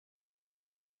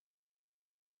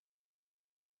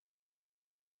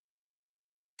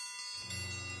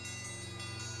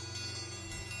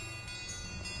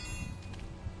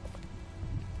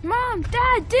Mom,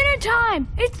 Dad, dinner time!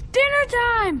 It's dinner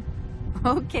time!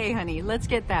 Okay, honey, let's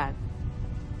get that.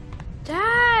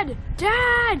 Dad!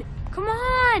 Dad! Come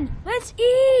on! Let's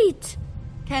eat!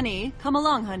 Kenny, come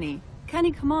along, honey.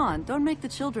 Kenny, come on. Don't make the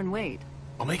children wait.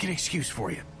 I'll make an excuse for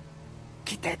you.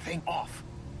 Get that thing off.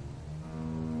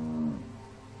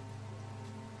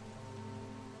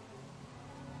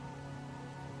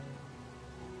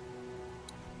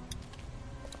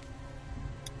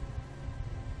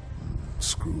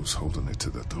 Screws holding it to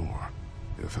the door.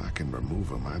 If I can remove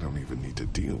them, I don't even need to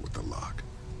deal with the lock.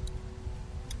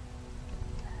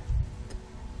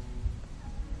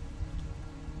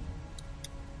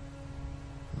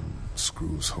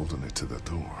 Screws holding it to the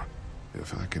door.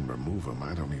 If I can remove them,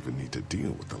 I don't even need to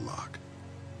deal with the lock.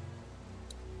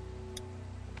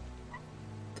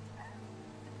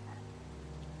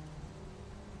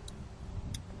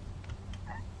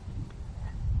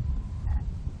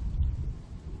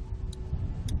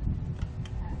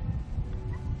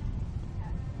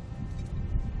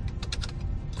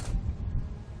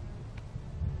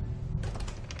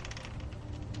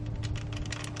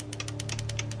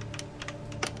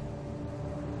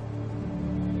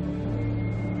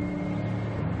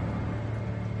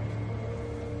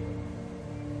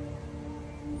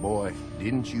 Boy,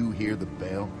 didn't you hear the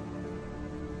bell?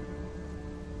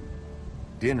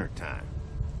 Dinner time.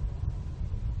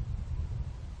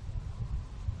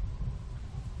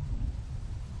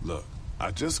 Look,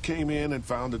 I just came in and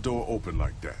found the door open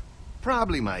like that.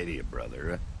 Probably my idiot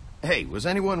brother. Hey, was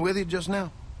anyone with you just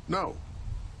now? No.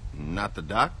 Not the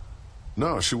doc?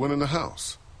 No, she went in the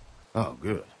house. Oh,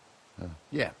 good.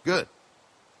 Yeah, good.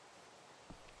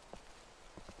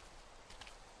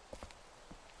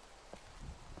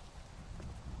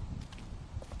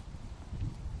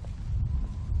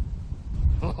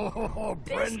 Oh,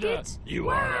 Brenda, Biscuits? you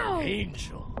Wow. are an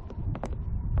angel.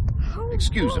 Oh,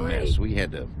 Excuse boy. me, miss. We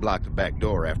had to block the back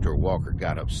door after Walker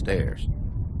got upstairs.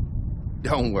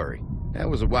 Don't worry. That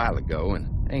was a while ago,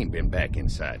 and I ain't been back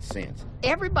inside since.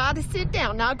 Everybody sit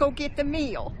down. I'll go get the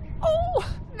meal. Oh,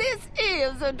 this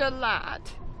is a delight.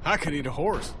 I could eat a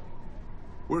horse.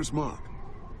 Where's Mark?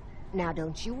 Now,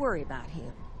 don't you worry about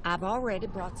him. I've already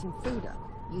brought some food up.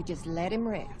 You just let him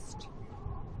rest.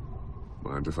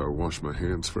 Mind if I wash my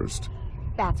hands first?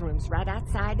 Bathroom's right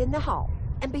outside in the hall.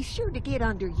 And be sure to get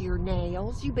under your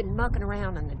nails. You've been mucking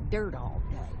around in the dirt all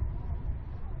day.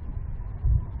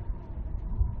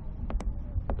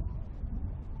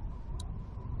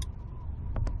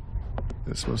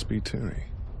 This must be Terry.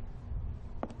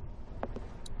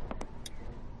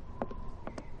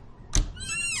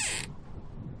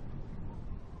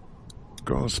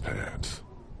 Gauze pads.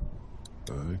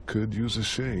 I could use a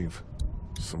shave.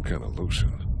 Some kind of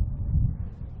lotion.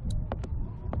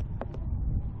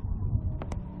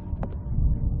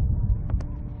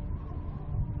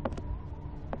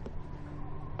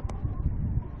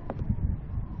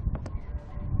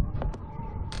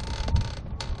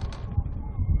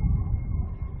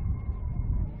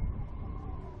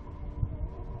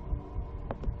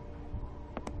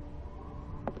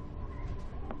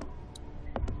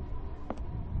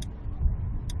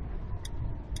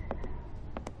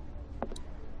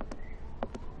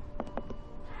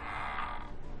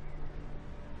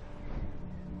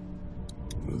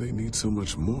 What do they need so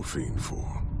much morphine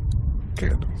for?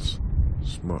 Candles.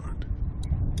 Smart.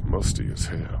 Musty as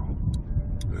hell.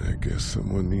 I guess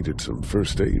someone needed some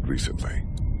first aid recently.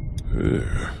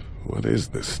 Ugh, what is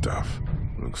this stuff?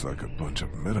 Looks like a bunch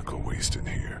of medical waste in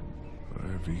here.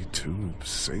 IV tubes,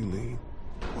 saline.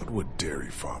 What would dairy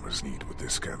farmers need with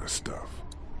this kind of stuff?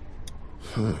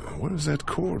 Huh, where's that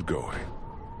cord going?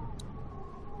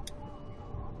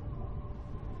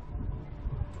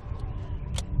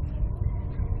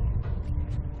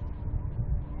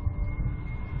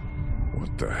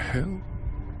 What the hell?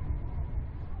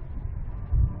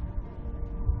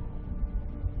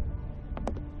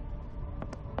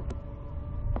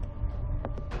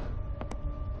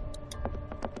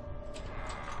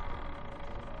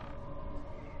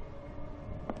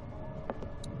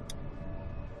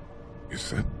 Is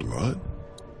that blood?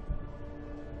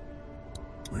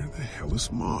 Where the hell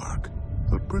is Mark?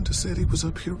 Thought Brenda said he was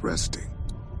up here resting.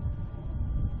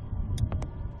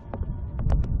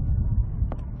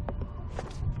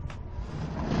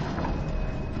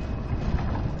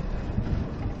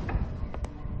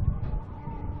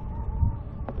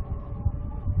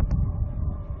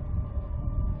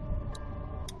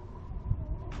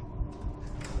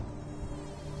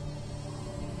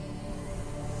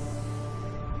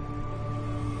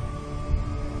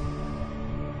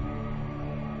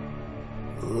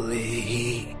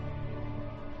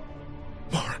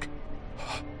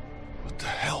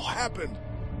 happened?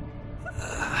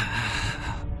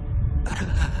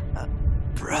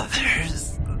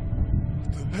 Brothers.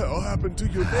 What the hell happened to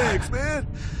your legs, man?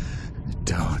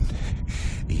 Don't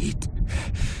eat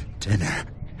dinner.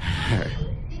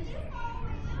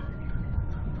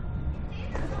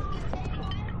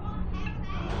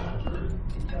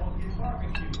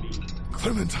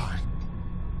 Clementine.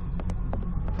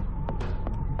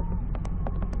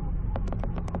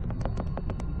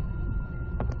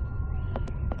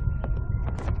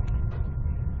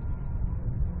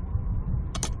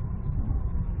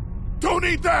 Don't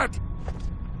eat that!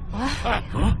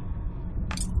 Huh?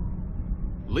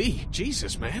 Lee,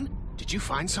 Jesus, man. Did you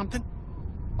find something?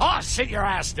 Oh, sit your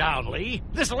ass down, Lee.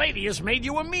 This lady has made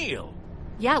you a meal.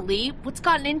 Yeah, Lee, what's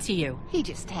gotten into you? He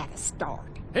just had a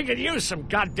start. He could use some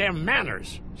goddamn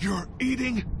manners. You're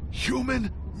eating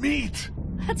human meat!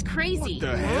 That's crazy.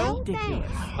 The hell?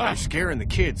 Ridiculous. You're scaring the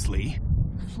kids, Lee.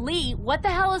 Lee, what the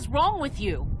hell is wrong with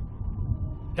you?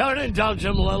 Don't indulge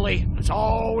him, Lily. There's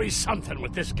always something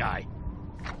with this guy.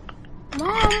 Mom,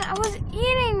 I was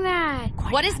eating that.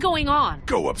 What is going on?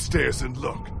 Go upstairs and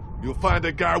look. You'll find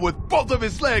a guy with both of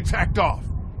his legs hacked off.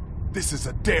 This is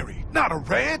a dairy, not a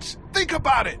ranch. Think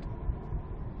about it.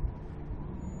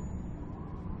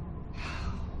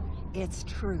 It's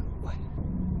true.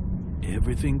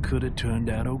 Everything could have turned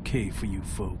out okay for you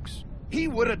folks. He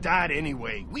would have died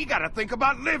anyway. We gotta think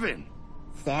about living.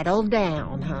 Settle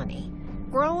down, honey.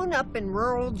 Growing up in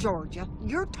rural Georgia,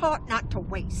 you're taught not to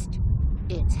waste.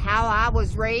 It's how I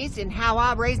was raised and how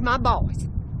I raised my boys.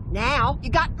 Now, you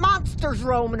got monsters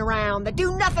roaming around that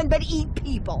do nothing but eat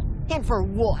people. And for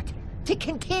what? To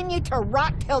continue to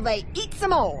rot till they eat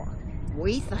some more.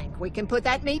 We think we can put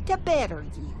that meat to better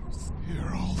use.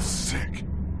 You're all sick.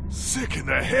 Sick in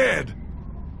the head.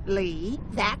 Lee,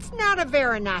 that's not a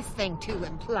very nice thing to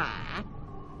imply.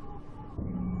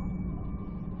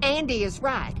 Andy is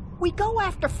right. We go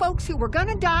after folks who were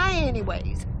gonna die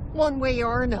anyways, one way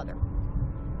or another.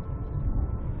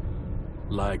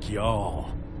 Like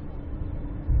y'all.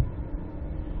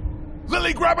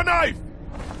 Lily, grab a knife!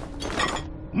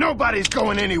 Nobody's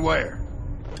going anywhere.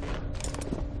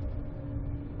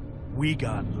 We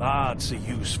got lots of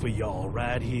use for y'all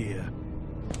right here.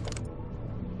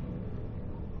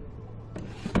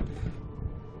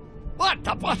 What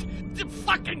the what? The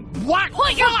fucking what?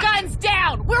 Put your guns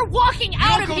down! We're walking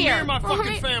out of Don't go here! near my fucking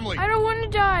Mommy, family. I don't want to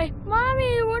die.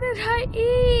 Mommy, what did I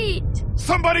eat?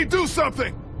 Somebody do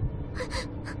something!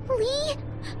 Lee?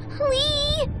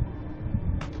 Lee?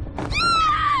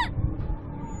 Ah!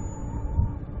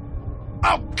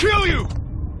 I'll kill you!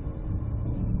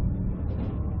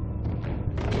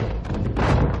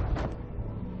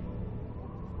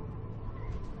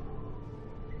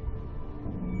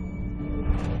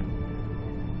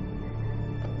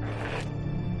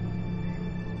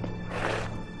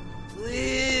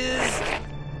 Please.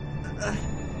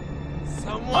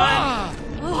 Someone.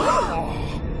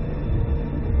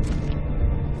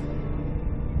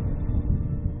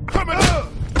 Coming up!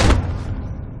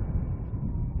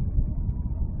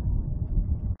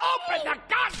 Open the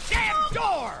goddamn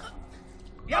door!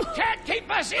 You can't keep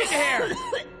us in here!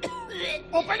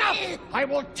 Open up! I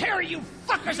will tear you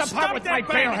fuckers apart with my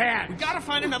bare hands! We gotta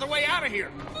find another way out of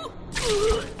here.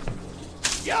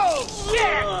 You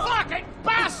sick fucking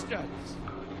bastards!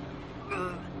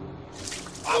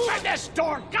 Open this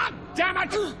door, god damn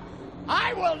it!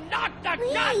 I will knock the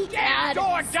goddamn Dad,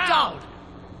 door down!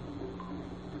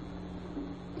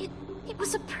 It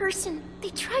was a person. They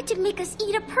tried to make us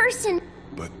eat a person.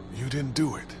 But you didn't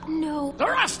do it. No. The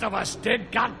rest of us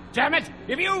did, god damn it!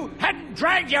 If you hadn't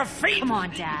dragged your feet! Come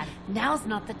on, Dad. Now's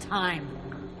not the time.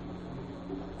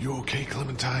 You okay,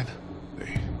 Clementine?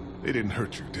 They didn't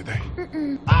hurt you, did they?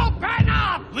 Open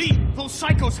up! Lee, those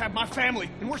psychos have my family,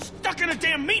 and we're stuck in a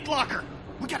damn meat locker.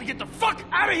 We gotta get the fuck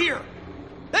out of here.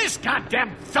 This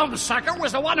goddamn film sucker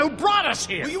was the one who brought us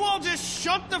here! Will you all just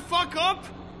shut the fuck up?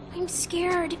 I'm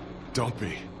scared. Don't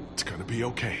be. It's gonna be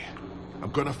okay.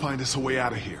 I'm gonna find us a way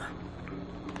out of here.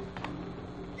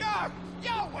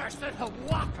 You're worse than the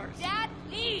walkers! Dad,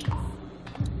 please!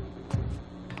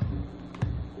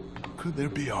 Could there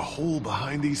be a hole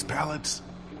behind these pallets?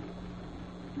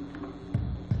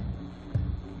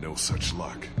 No such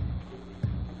luck.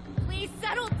 Please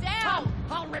settle down!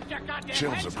 I'll rip your goddamn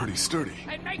Shelves heads are pretty off sturdy.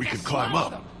 and make We you could climb swallow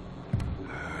up.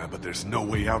 them. But there's no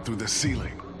way out through the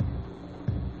ceiling.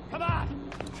 Come on,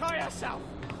 show yourself,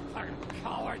 fucking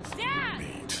cowards! Dad!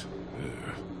 Meat.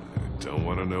 I don't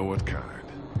want to know what kind.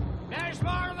 There's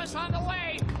more of us on the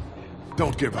way!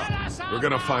 Don't give Let up. us out We're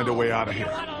gonna now find a way out of if you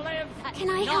here. wanna live. Can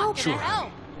I help? Sure.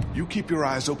 You keep your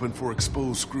eyes open for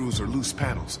exposed screws or loose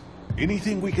panels.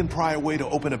 Anything we can pry a way to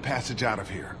open a passage out of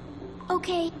here.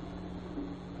 Okay.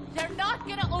 They're not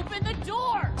gonna open the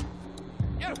door!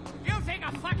 You think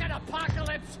a fucking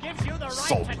apocalypse gives you the right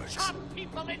Salt to licks. chop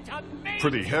people into meat?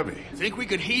 Pretty heavy. Think we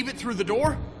could heave it through the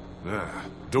door? Nah,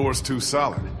 door's too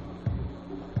solid.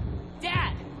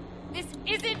 Dad, this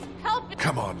isn't helping.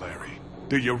 Come on, Larry.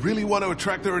 Do you really want to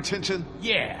attract their attention?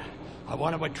 Yeah, I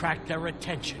want to attract their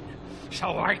attention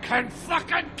so I can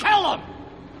fucking kill them!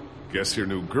 Guess your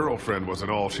new girlfriend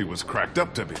wasn't all she was cracked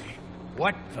up to be.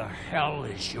 What the hell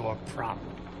is your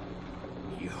problem?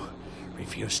 You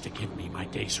refused to give me my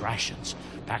day's rations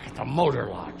back at the motor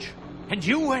lodge. And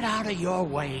you went out of your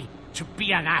way to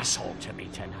be an asshole to me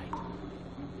tonight.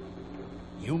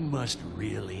 You must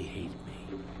really hate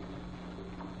me.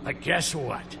 But guess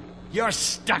what? You're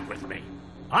stuck with me.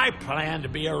 I plan to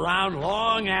be around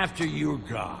long after you're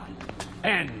gone.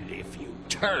 And if you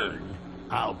turn,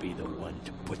 I'll be the one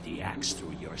to put the axe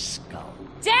through your skull.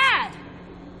 Dad!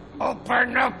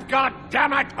 Open up,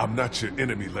 goddammit! I'm not your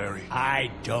enemy, Larry.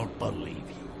 I don't believe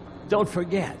you. Don't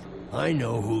forget, I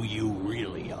know who you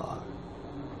really are.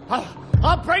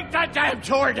 I'll break that damn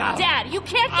door down! Dad, you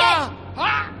can't get...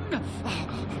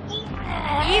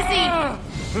 Easy!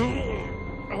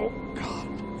 Oh, God.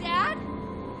 Dad?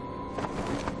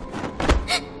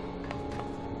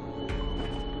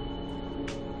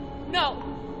 No!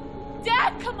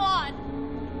 Dad, come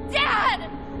on! Dad!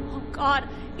 Oh, God,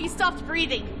 he stopped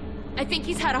breathing. I think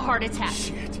he's had a heart attack.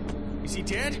 Shit. Is he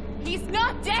dead? He's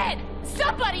not dead!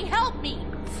 Somebody help me!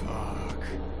 Fuck.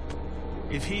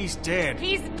 If he's dead...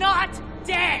 He's not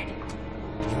dead!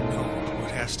 You know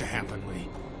what has to happen, Lee.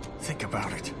 Think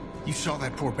about it. You saw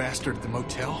that poor bastard at the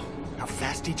motel? How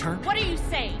fast he turned? What are you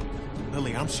saying?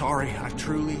 Lily, I'm sorry. I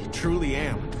truly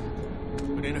am.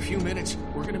 But in a few minutes,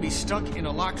 we're gonna be stuck in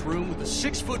a locked room with a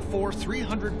 6'4",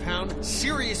 300-pound,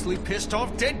 seriously pissed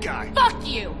off dead guy. Fuck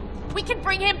you! We can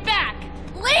bring him back!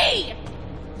 Lee!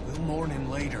 We'll mourn him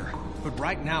later. But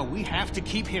right now, we have to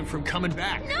keep him from coming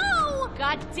back. No!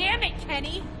 God damn it,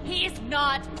 Kenny! He's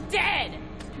not dead!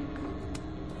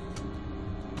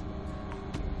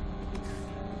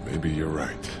 Maybe you're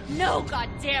right. No, God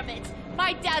damn it!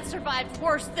 My dad survived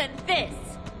worse than this!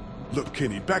 Look,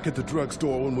 Kenny, back at the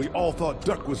drugstore when we all thought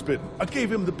Duck was bitten, I gave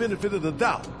him the benefit of the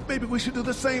doubt. Maybe we should do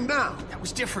the same now. That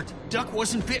was different. Duck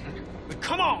wasn't bitten. But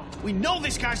come on! We know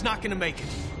this guy's not gonna make it.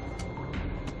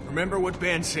 Remember what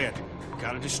Ben said.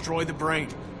 Gotta destroy the brain.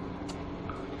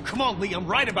 Come on, Lee, I'm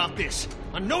right about this.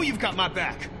 I know you've got my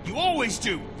back. You always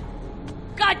do.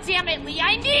 God damn it, Lee,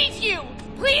 I need you!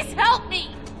 Please help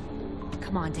me!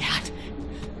 Come on, Dad.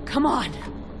 Come on.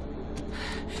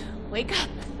 Wake up.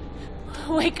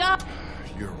 Wake up!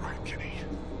 You're right, Kenny.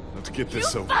 Let's get You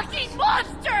this over. fucking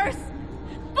monsters!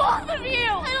 Both of you!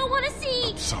 I don't want to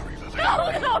see. I'm sorry, Lily. No!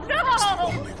 It's the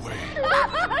only way.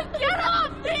 Get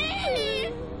off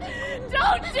me!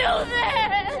 Don't do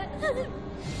this!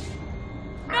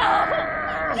 No!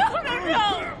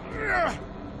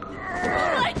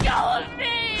 Let go of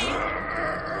me!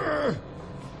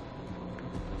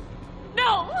 No!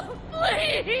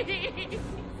 Please!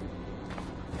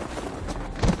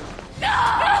 No!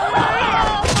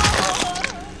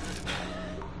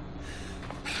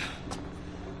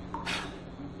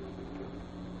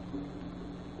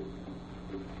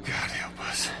 God help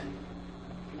us.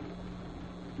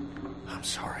 I'm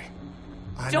sorry.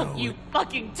 I Don't know you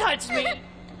fucking touch me!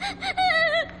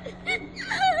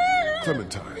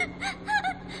 Clementine.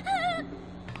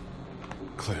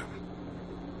 Clem.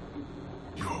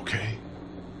 You okay?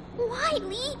 Why,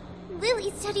 Lee?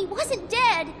 Lily said he wasn't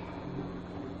dead.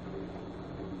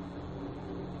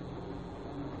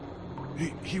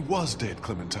 He was dead,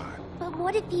 Clementine. But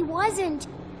what if he wasn't?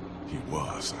 He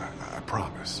was, I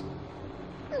promise.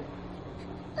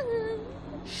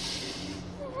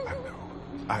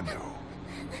 I know.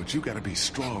 But you gotta be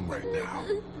strong right now.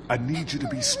 I need you to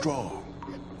be strong.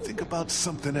 Think about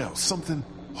something else, something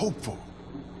hopeful.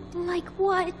 Like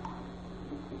what?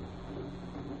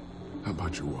 How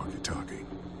about your walkie-talkie?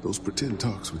 Those pretend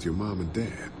talks with your mom and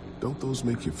dad. Don't those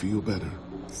make you feel better?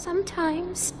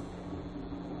 Sometimes.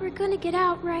 We're gonna get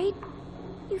out, right?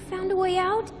 You found a way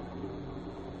out?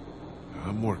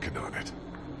 I'm working on it.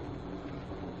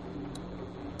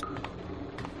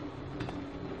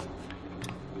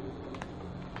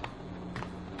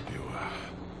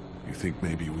 You think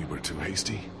maybe we were too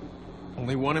hasty?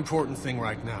 Only one important thing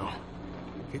right now.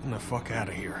 Getting the fuck out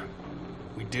of here.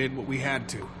 We did what we had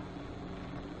to.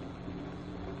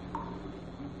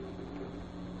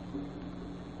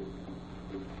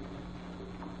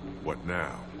 What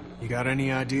now? You got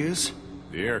any ideas?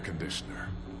 The air conditioner.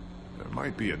 There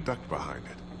might be a duct behind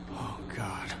it. Oh,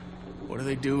 God. What are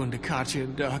they doing to Katya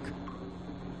and Duck?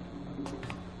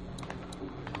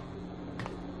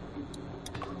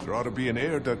 There ought to be an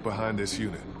air duct behind this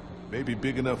unit. Maybe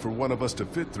big enough for one of us to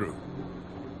fit through.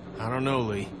 I don't know,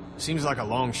 Lee. Seems like a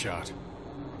long shot.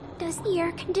 Does the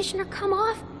air conditioner come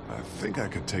off? I think I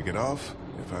could take it off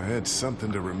if I had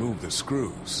something to remove the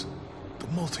screws. The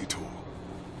multi-tool.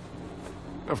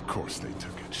 Of course they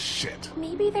took it. Shit.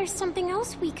 Maybe there's something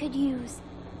else we could use.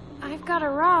 I've got a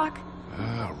rock.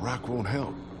 A rock won't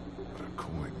help, but a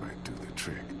coin might do the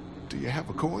trick. Do you have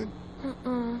a coin?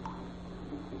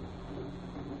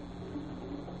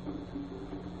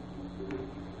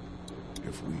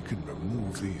 If we can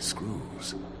remove these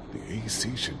screws, the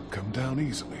AC should come down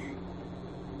easily.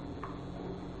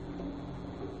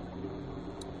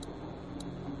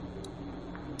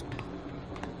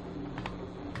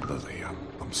 Lily,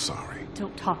 I'm sorry.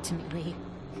 Don't talk to me, Lee.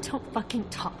 Don't fucking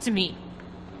talk to me.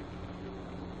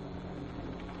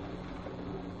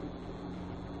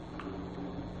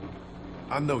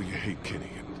 I know you hate Kenny,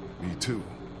 and me too.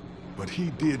 But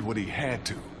he did what he had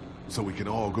to, so we can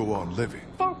all go on living.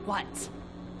 For what?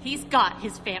 He's got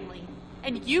his family,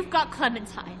 and you've got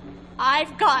Clementine.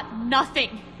 I've got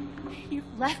nothing.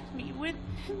 You've left me with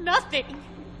nothing.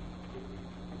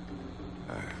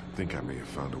 I think I may have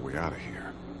found a way out of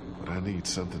here, but I need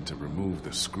something to remove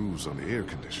the screws on the air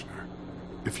conditioner.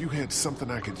 If you had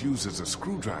something I could use as a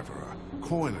screwdriver, a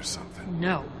coin or something.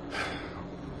 No.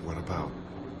 What about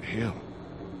him?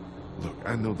 Look,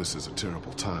 I know this is a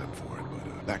terrible time for it,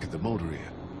 but back at the motor inn,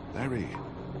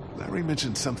 Larry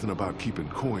mentioned something about keeping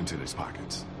coins in his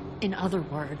pockets. In other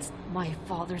words, my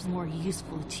father's more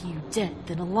useful to you dead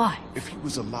than alive. If he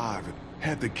was alive and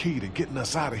had the key to getting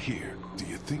us out of here, do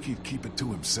you think he'd keep it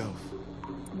to himself?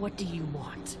 What do you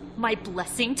want? My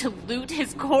blessing to loot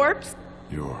his corpse?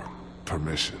 Your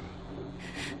permission.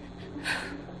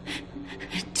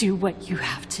 Do what you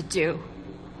have to do.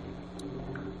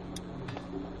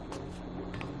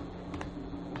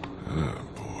 Oh,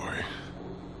 boy.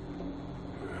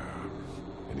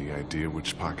 Any idea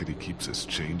which pocket he keeps his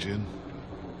change in?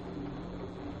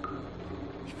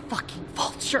 You fucking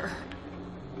vulture.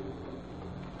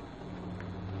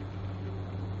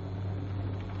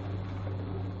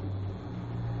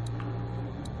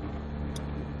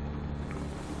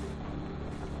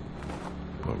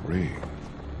 A ring.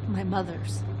 My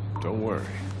mother's. Don't worry,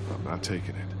 I'm not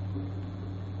taking it.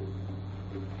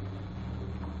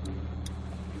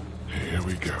 Here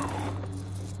we go.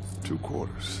 2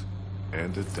 quarters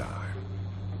and a dime.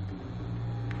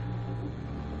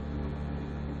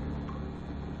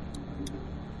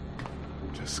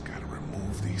 Just gotta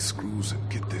remove these screws and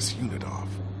get this unit off.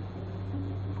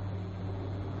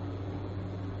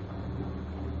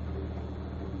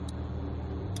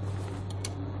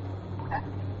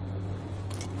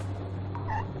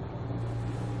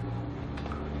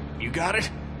 You got it?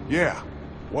 Yeah,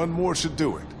 one more should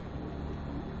do it.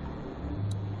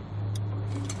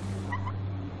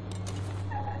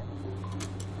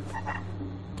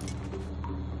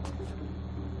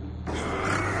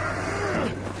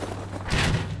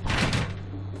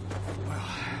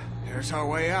 There's our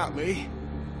way out, Lee.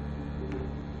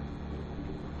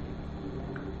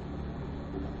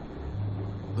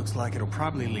 Looks like it'll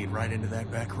probably lead right into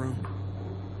that back room.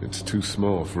 It's too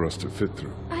small for us to fit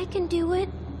through. I can do it.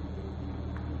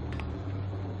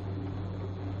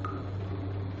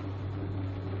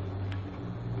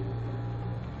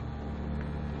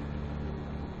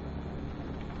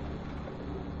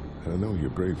 I know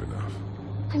you're brave enough.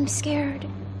 I'm scared.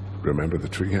 Remember the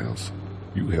treehouse?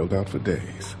 You held out for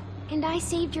days. And I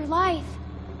saved your life.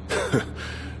 Yeah,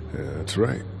 that's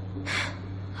right.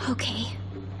 Okay.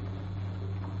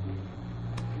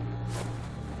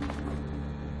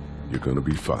 You're gonna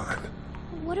be fine.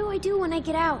 What do I do when I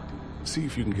get out? See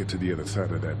if you can get to the other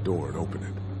side of that door and open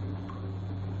it.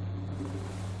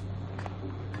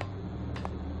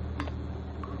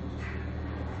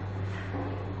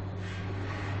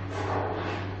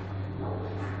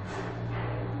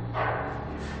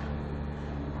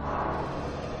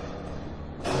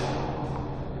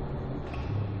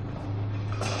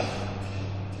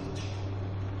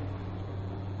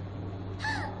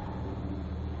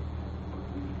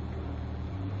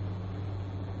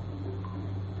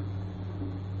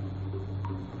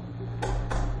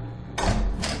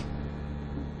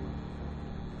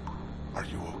 Are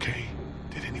you okay?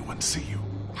 Did anyone see you?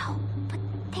 No, but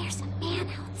there's a man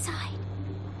outside.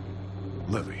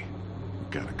 Lily, we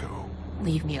gotta go.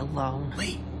 Leave me alone.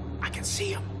 Lee, I can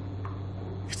see him.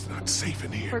 It's not safe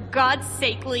in here. For God's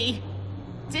sake, Lee.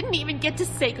 Didn't even get to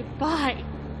say goodbye.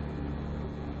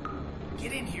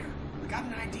 Get in here. I got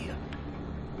an idea.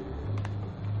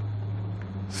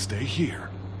 Stay here.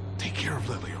 Take care of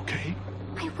Lily, okay?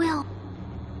 I will.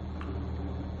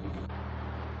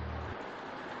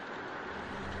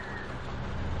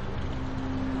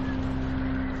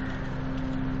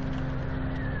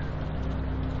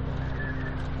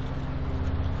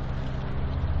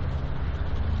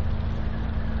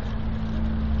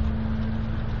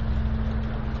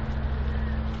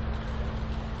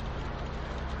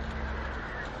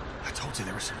 I told you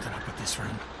there was something up with this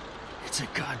room. It's a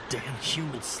goddamn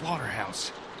human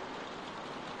slaughterhouse.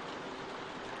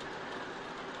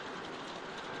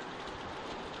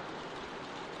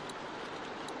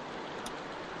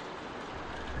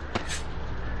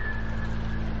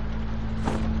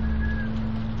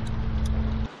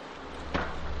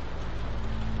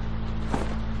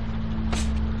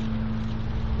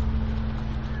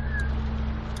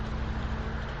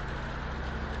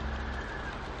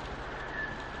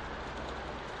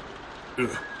 Ugh,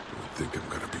 I think I'm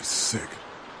gonna be sick.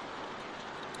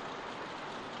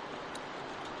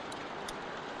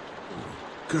 Oh,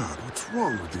 God, what's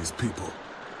wrong with these people?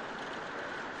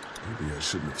 Maybe I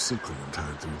shouldn't have sent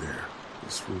Clementine through there.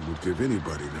 This room would give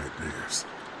anybody nightmares.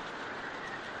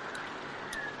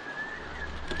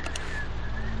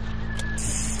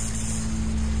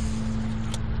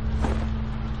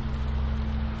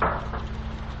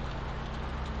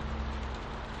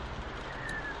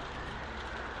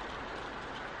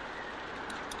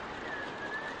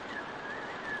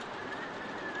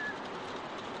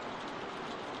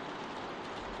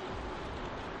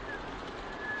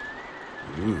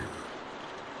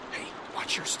 Hey,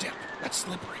 watch your step. That's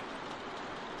slippery.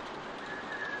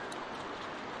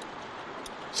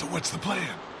 So what's the plan?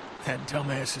 That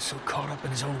dumbass is so caught up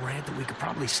in his own rant that we could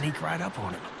probably sneak right up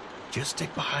on him. Just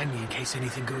stick behind me in case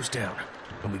anything goes down.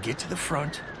 When we get to the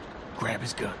front, grab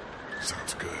his gun.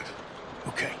 Sounds good.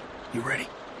 Okay, you ready?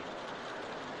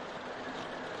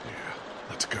 Yeah,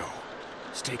 let's go.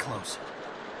 Stay close.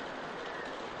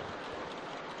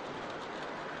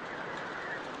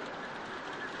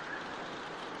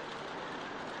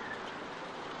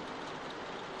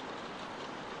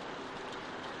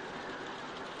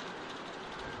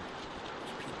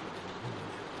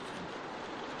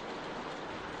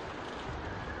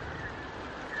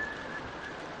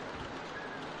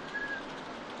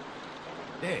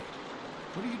 Hey,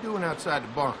 what are you doing outside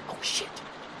the barn? Oh, shit.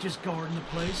 Just guarding the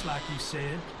place like you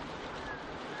said.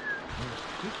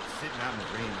 Keep sitting out in the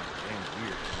rain like a damn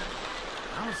deer.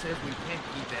 Mama says we can't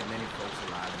keep that many folks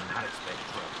alive and not expect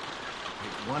trouble.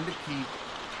 Pick one to keep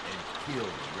and kill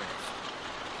the rest.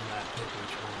 Can I pick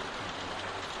which one to keep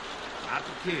alive? Not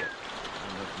to kill.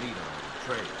 Not enough meat on the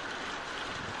trail.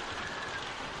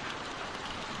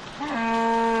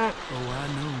 Oh, I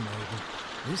know, neighbor.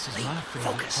 This is my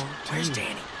favorite focus. part too. Where's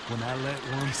Danny? When I let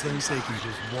one think they can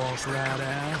just walk right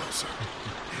out. Closer.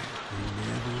 They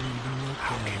never even look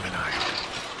I'll down. keep an eye on him.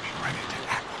 Be ready to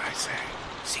act what I say.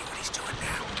 See what he's doing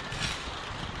now.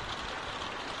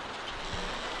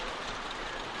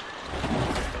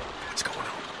 What's going on?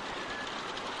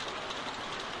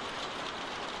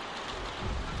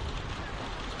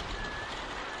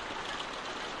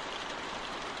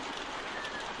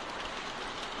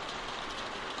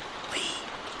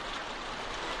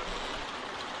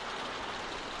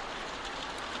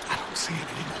 I don't see it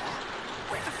anymore.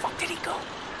 Where the fuck did he go?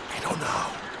 I don't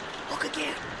know. Look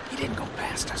again. He didn't go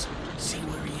past us. See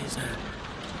where he is now.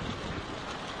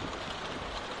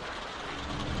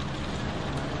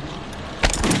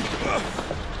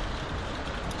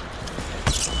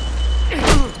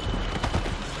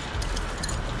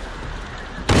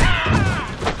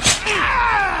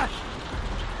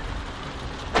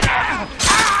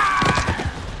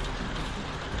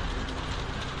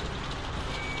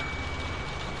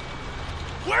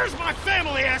 Where's my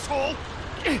family, asshole?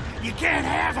 You can't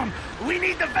have them. We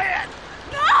need the van.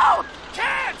 No!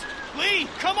 Can't! Lee,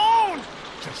 come on!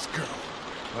 Just go.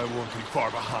 I won't be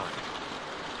far behind.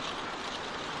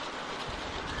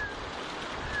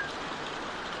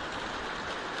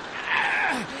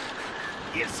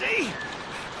 You see?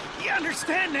 You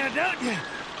understand now, don't you?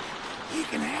 You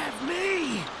can have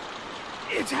me.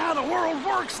 It's how the world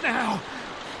works now.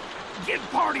 Give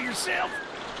part of yourself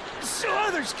so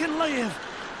others can live.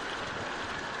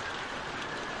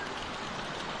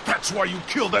 That's why you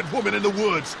killed that woman in the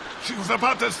woods. She was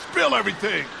about to spill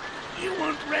everything. You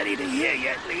weren't ready to hear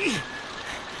yet, Lee.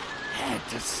 Had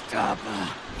to stop her.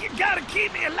 You gotta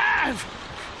keep me alive.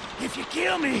 If you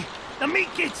kill me, the meat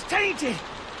gets tainted.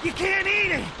 You can't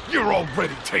eat it. You're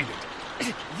already tainted.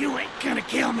 You ain't gonna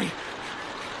kill me.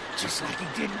 Just like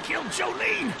he didn't kill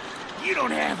Jolene. You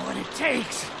don't have what it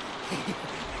takes.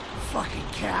 Fucking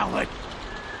coward.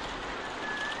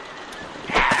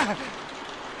 Ah!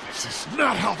 This is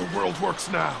not how the world works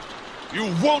now. You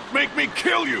won't make me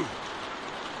kill you!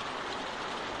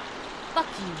 Fuck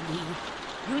you, Lee.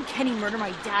 You and Kenny murder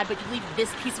my dad, but you leave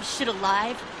this piece of shit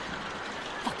alive?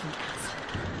 Fucking asshole.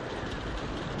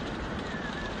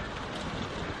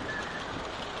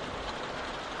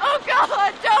 Oh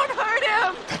God, don't hurt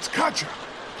him! That's Katja!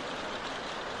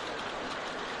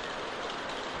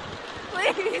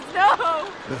 Please, no!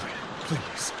 Lily,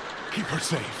 please, keep her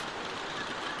safe.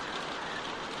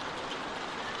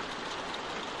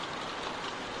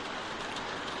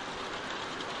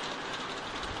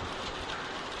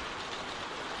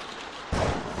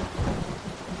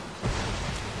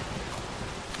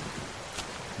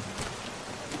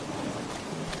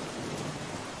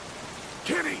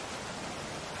 Kenny!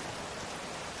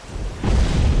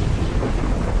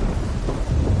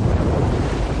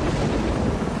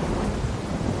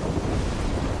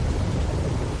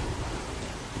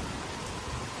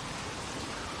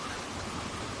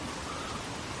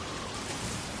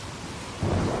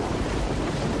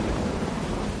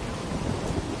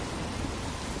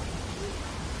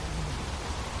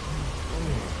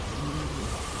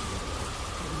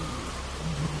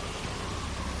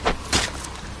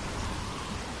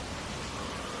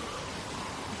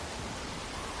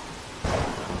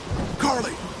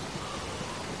 Carly!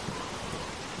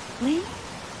 Lee?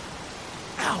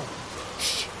 Ow!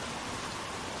 Shh.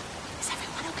 Is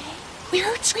everyone okay? We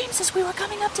heard screams as we were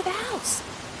coming up to the house.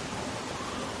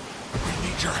 We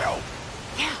need your help.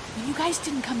 Yeah, when you guys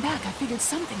didn't come back, I figured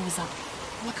something was up.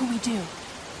 What can we do?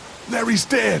 Larry's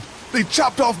dead. They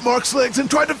chopped off Mark's legs and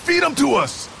tried to feed him to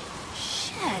us.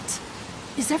 Shit.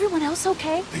 Is everyone else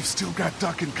okay? They've still got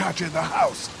Duck and Katja in the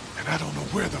house, and I don't know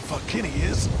where the fuck Kenny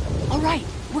is. All right,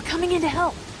 we're coming in to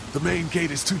help. The main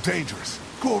gate is too dangerous.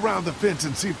 Go around the fence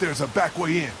and see if there's a back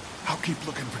way in. I'll keep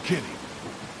looking for Kenny.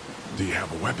 Do you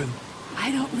have a weapon?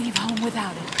 I don't leave home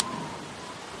without it.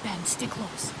 Ben, stick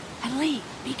close. And Lee,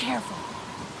 be careful.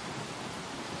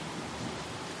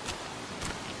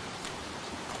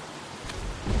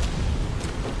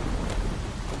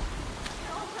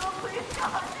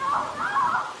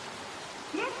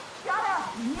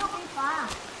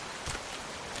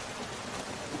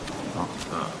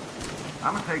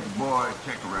 I'm gonna take the boy,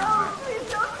 check around back. Please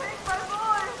don't take my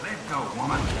boy. Let's go,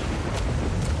 woman.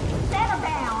 Settle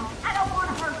down. I don't want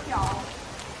to hurt y'all.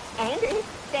 Andy?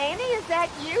 Danny, is that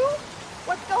you?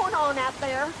 What's going on out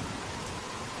there?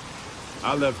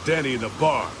 I left Danny in the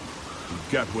bar. He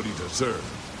got what he deserved.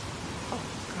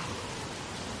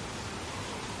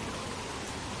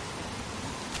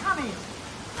 Come here.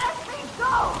 Let me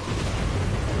go.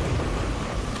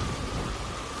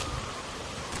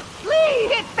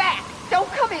 Lee, hit back. Don't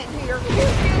come in here. You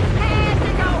just had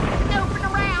to go snooping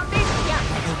around, didn't ya?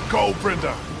 Go,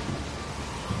 Brenda.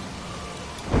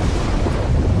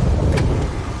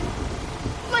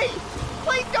 Please,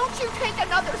 please don't you take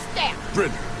another step.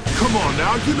 Brenda, come on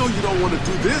now. You know you don't want to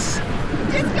do this.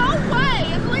 Just go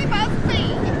away and leave us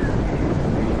be.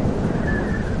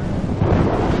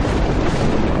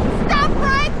 Stop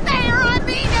right there, I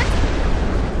mean it.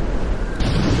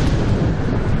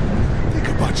 Think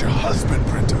about your husband,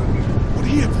 Brenda. Would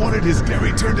he have wanted his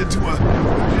dairy turned into a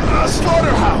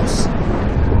slaughterhouse?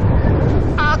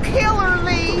 I'll kill her,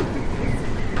 Lee.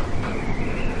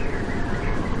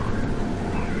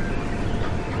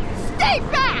 Stay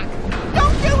back!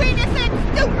 Don't do anything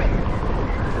stupid!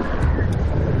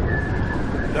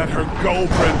 Let her go,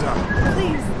 Brenda.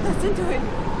 Please, listen to him.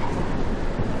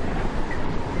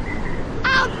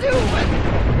 I'll do it!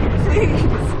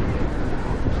 Please.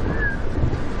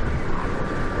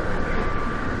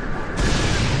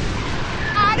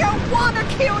 I don't want to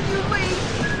kill you, Lee!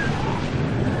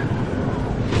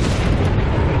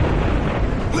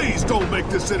 Please don't make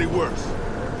this any worse.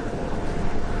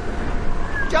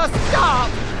 Just stop!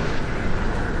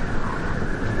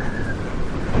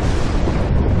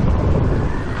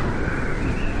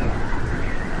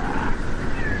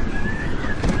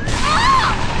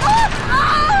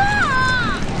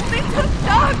 They took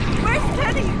Doug! Where's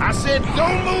Kenny? I said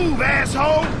don't move,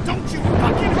 asshole! Don't you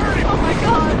fucking hurt him! Oh my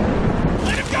God!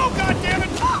 Let him go,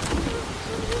 goddammit!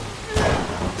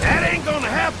 That ain't gonna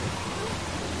happen!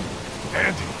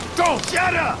 Andy, don't!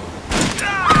 Shut up!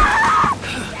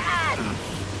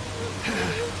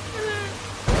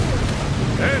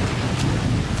 Andy!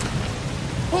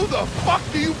 Who the fuck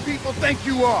do you people think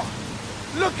you are?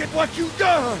 Look at what you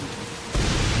done!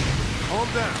 Calm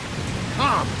down.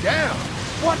 Calm down?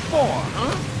 What for,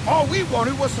 huh? All we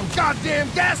wanted was some goddamn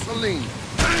gasoline!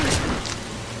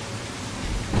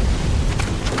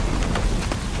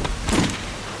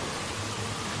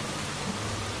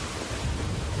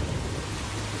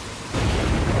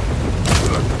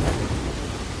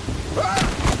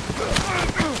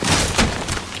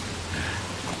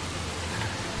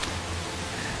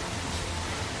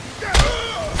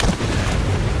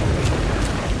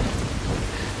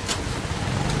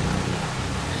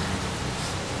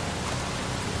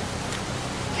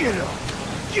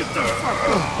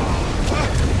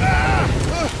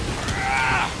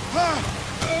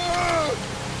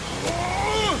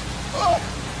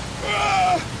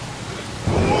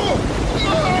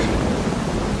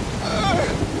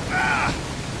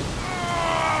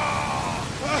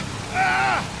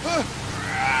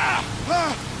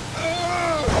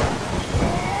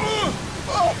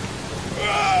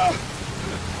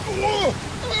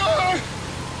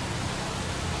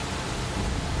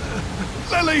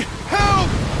 Lily, help!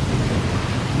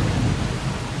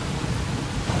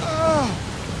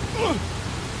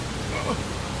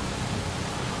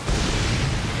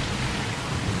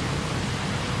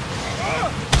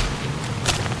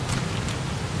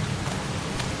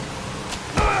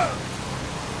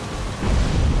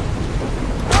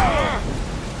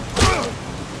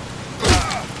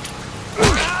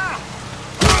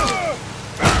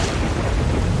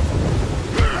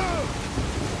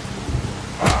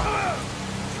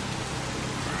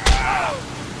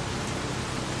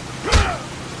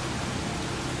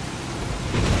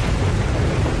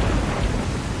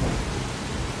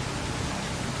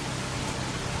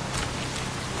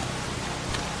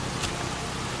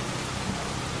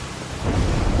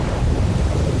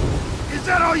 Is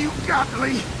that all you got,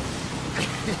 Lee?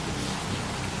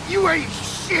 You ain't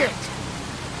shit!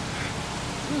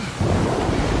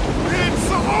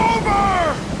 It's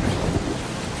over!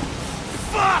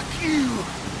 Fuck you!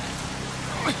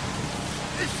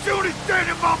 As soon as Dad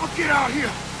and Mama get out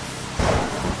here,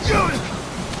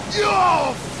 you're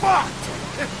all fucked!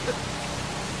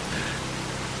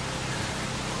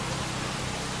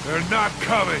 They're not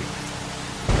coming.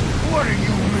 What do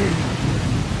you mean?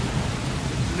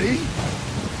 Lee?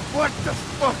 What the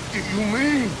fuck do you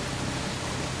mean?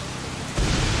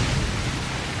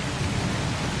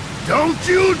 Don't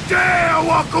you dare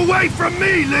walk away from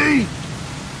me, Lee!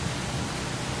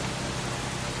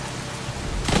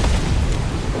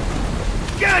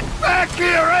 Get back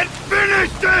here and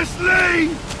finish this,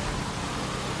 Lee!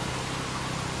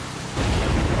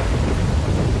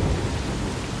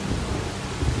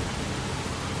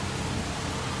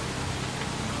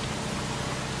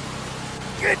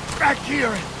 Get back here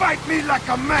and fight me like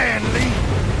a man, Lee!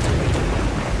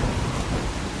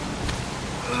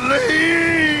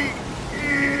 Lee!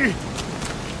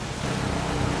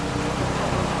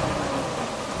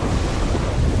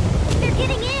 They're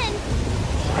getting in!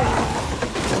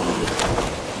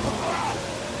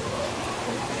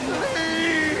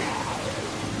 Lee!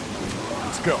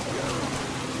 Let's go.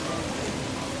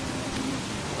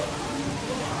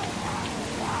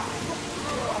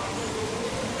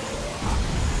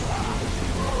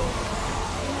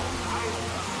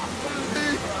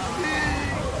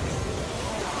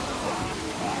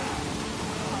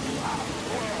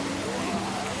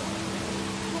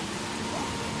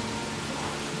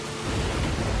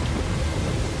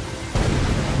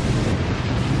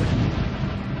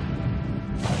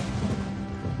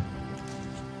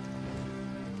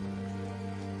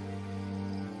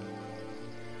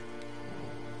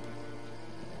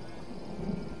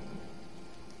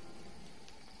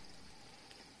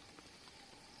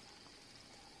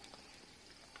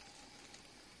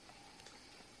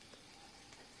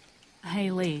 Hey,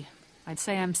 Lee. I'd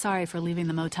say I'm sorry for leaving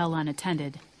the motel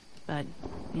unattended, but,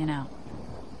 you know.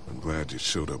 I'm glad you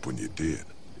showed up when you did.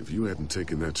 If you hadn't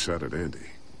taken that shot at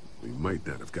Andy, we might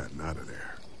not have gotten out of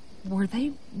there. Were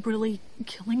they really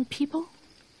killing people?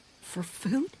 For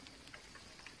food?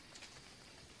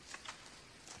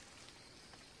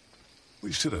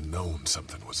 We should have known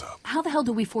something was up. How the hell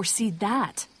do we foresee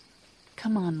that?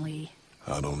 Come on, Lee.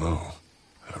 I don't know.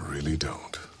 I really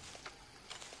don't.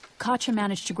 Katja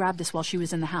managed to grab this while she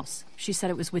was in the house. She said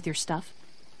it was with your stuff.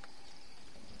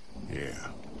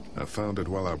 Yeah. I found it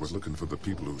while I was looking for the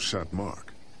people who shot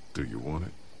Mark. Do you want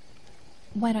it?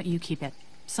 Why don't you keep it?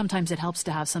 Sometimes it helps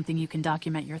to have something you can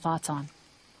document your thoughts on.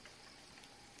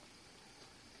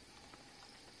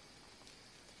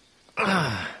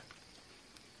 How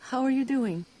are you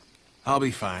doing? I'll be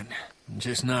fine. I'm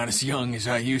just not as young as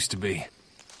I used to be.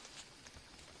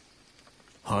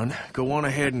 Hun, go on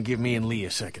ahead and give me and Lee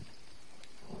a second.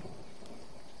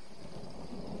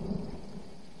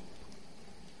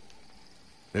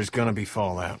 There's gonna be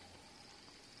fallout.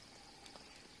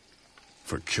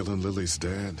 For killing Lily's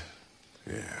dad?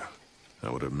 Yeah, I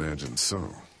would imagine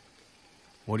so.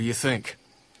 What do you think?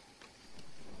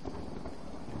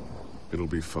 It'll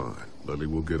be fine. Lily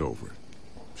will get over it.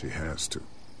 She has to.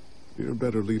 You're a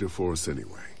better leader for us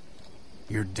anyway.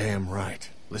 You're damn right.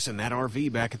 Listen, that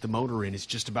RV back at the motor inn is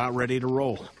just about ready to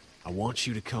roll. I want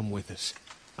you to come with us.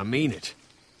 I mean it.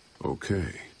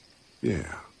 Okay.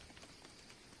 Yeah.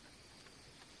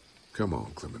 Come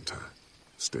on, Clementine.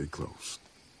 Stay close.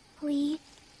 Lee,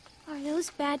 are those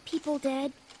bad people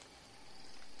dead?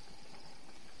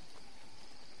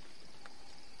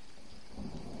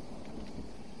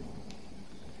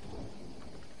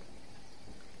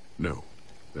 No,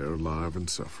 they're alive and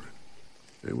suffering.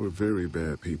 They were very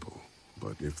bad people,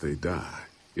 but if they die,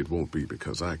 it won't be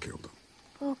because I killed them.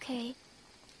 Okay.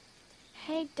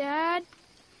 Hey, Dad.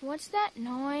 What's that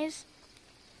noise?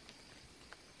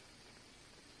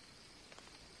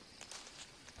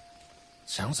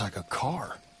 Sounds like a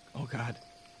car. Oh God,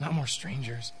 not more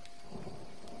strangers.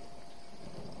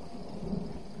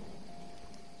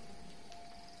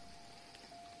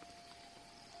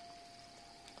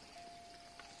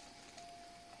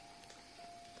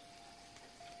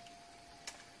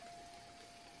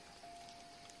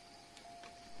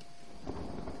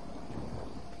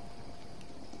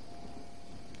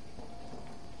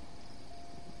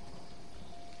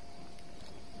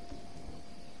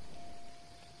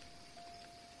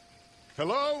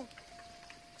 Hello?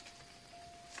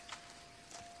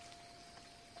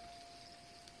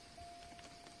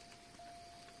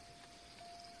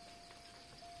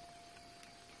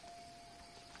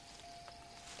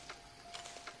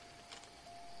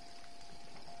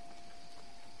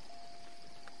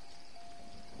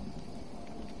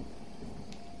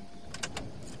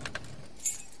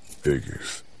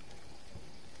 Figures.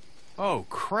 Oh,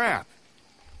 crap.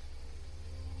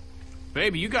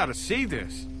 Baby, you gotta see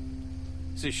this.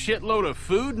 It's a shitload of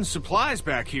food and supplies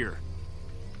back here.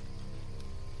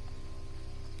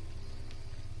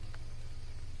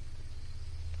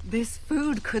 This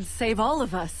food could save all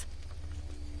of us.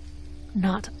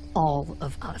 Not all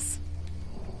of us.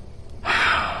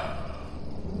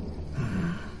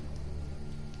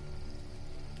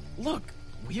 Look,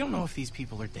 we don't know if these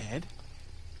people are dead.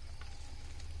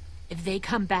 If they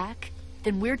come back,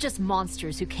 then we're just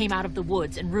monsters who came out of the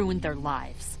woods and ruined their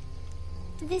lives.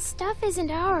 This stuff isn't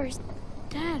ours.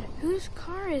 Dad, whose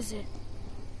car is it?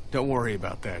 Don't worry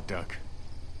about that, Duck.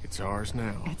 It's ours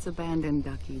now. It's abandoned,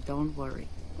 Ducky. Don't worry.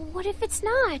 What if it's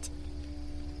not?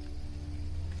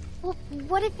 Well,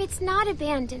 what if it's not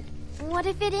abandoned? What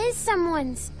if it is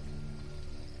someone's?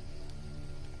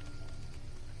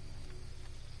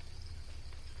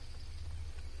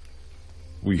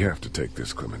 We have to take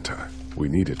this, Clementine. We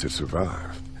need it to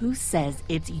survive. Who says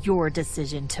it's your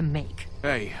decision to make?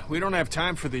 Hey, we don't have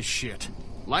time for this shit.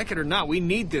 Like it or not, we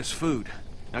need this food.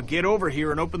 Now get over here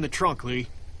and open the trunk, Lee.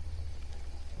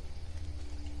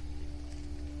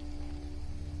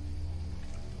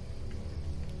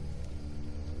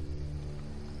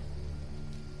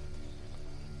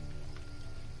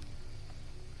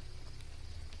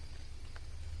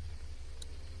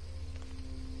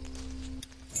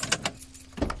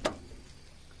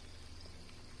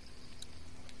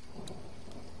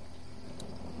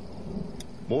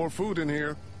 More food in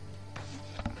here.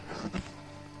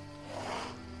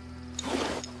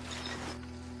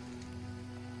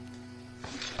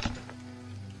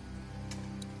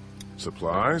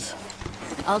 Supplies?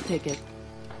 I'll take it.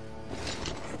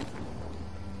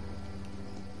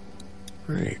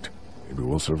 Great. Maybe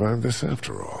we'll survive this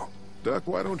after all. Duck,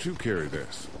 why don't you carry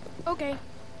this? Okay.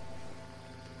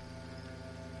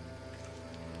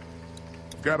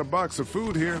 Got a box of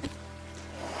food here.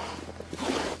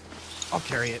 I'll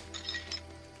carry it.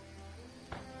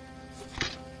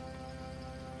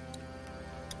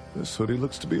 This hoodie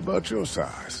looks to be about your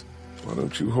size. Why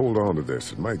don't you hold on to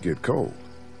this? It might get cold.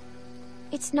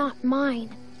 It's not mine.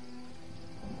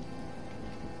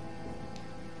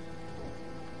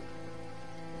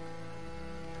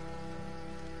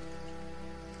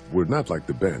 We're not like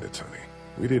the bandits, honey.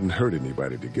 We didn't hurt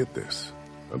anybody to get this.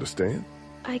 Understand?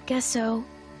 I guess so.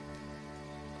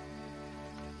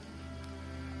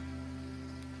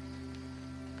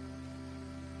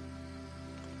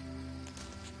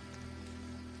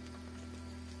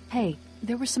 Hey,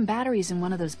 there were some batteries in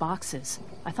one of those boxes.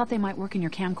 I thought they might work in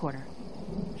your camcorder.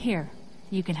 Here,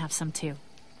 you can have some too.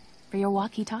 For your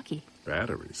walkie-talkie.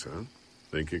 Batteries, huh?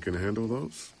 Think you can handle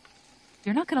those?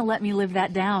 You're not gonna let me live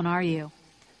that down, are you?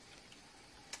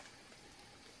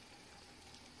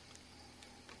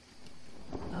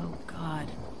 Oh,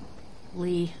 God.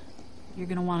 Lee, you're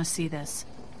gonna want to see this.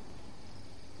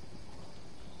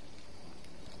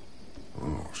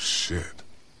 Oh, shit.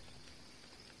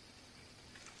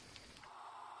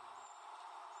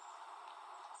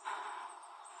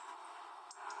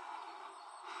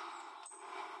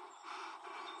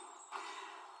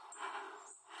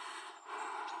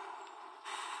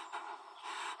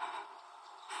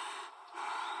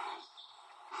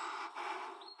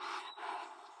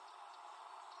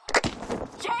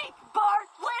 Jake, Bart,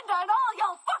 Linda, and all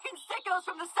y'all fucking sickos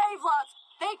from the save lots!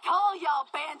 y'all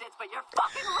bandits, but you're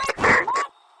fucking rich.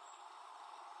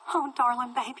 Oh,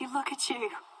 darling baby, look at you.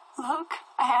 Look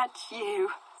at you.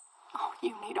 Oh,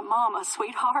 you need a mama,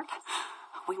 sweetheart.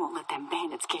 We won't let them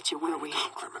bandits get you, will we?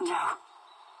 No.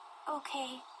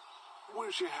 Okay.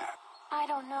 Where's your hat? I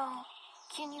don't know.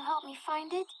 Can you help me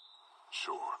find it?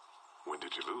 Sure. When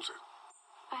did you lose it?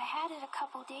 I had it a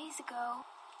couple days ago.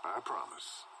 I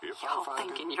promise. If Y'all I find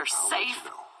thinking it, you're I'll let safe? you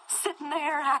know. Sitting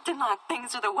there acting like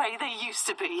things are the way they used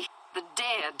to be. The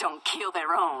dead don't kill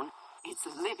their own. It's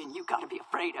the living you gotta be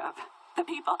afraid of. The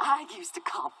people I used to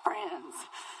call friends.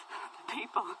 The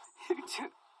people who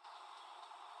took...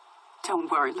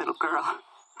 Don't worry, little girl.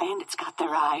 Bandits got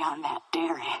their eye on that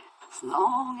dairy. As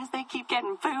long as they keep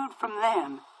getting food from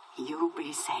them, you'll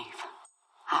be safe.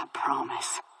 I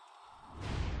promise.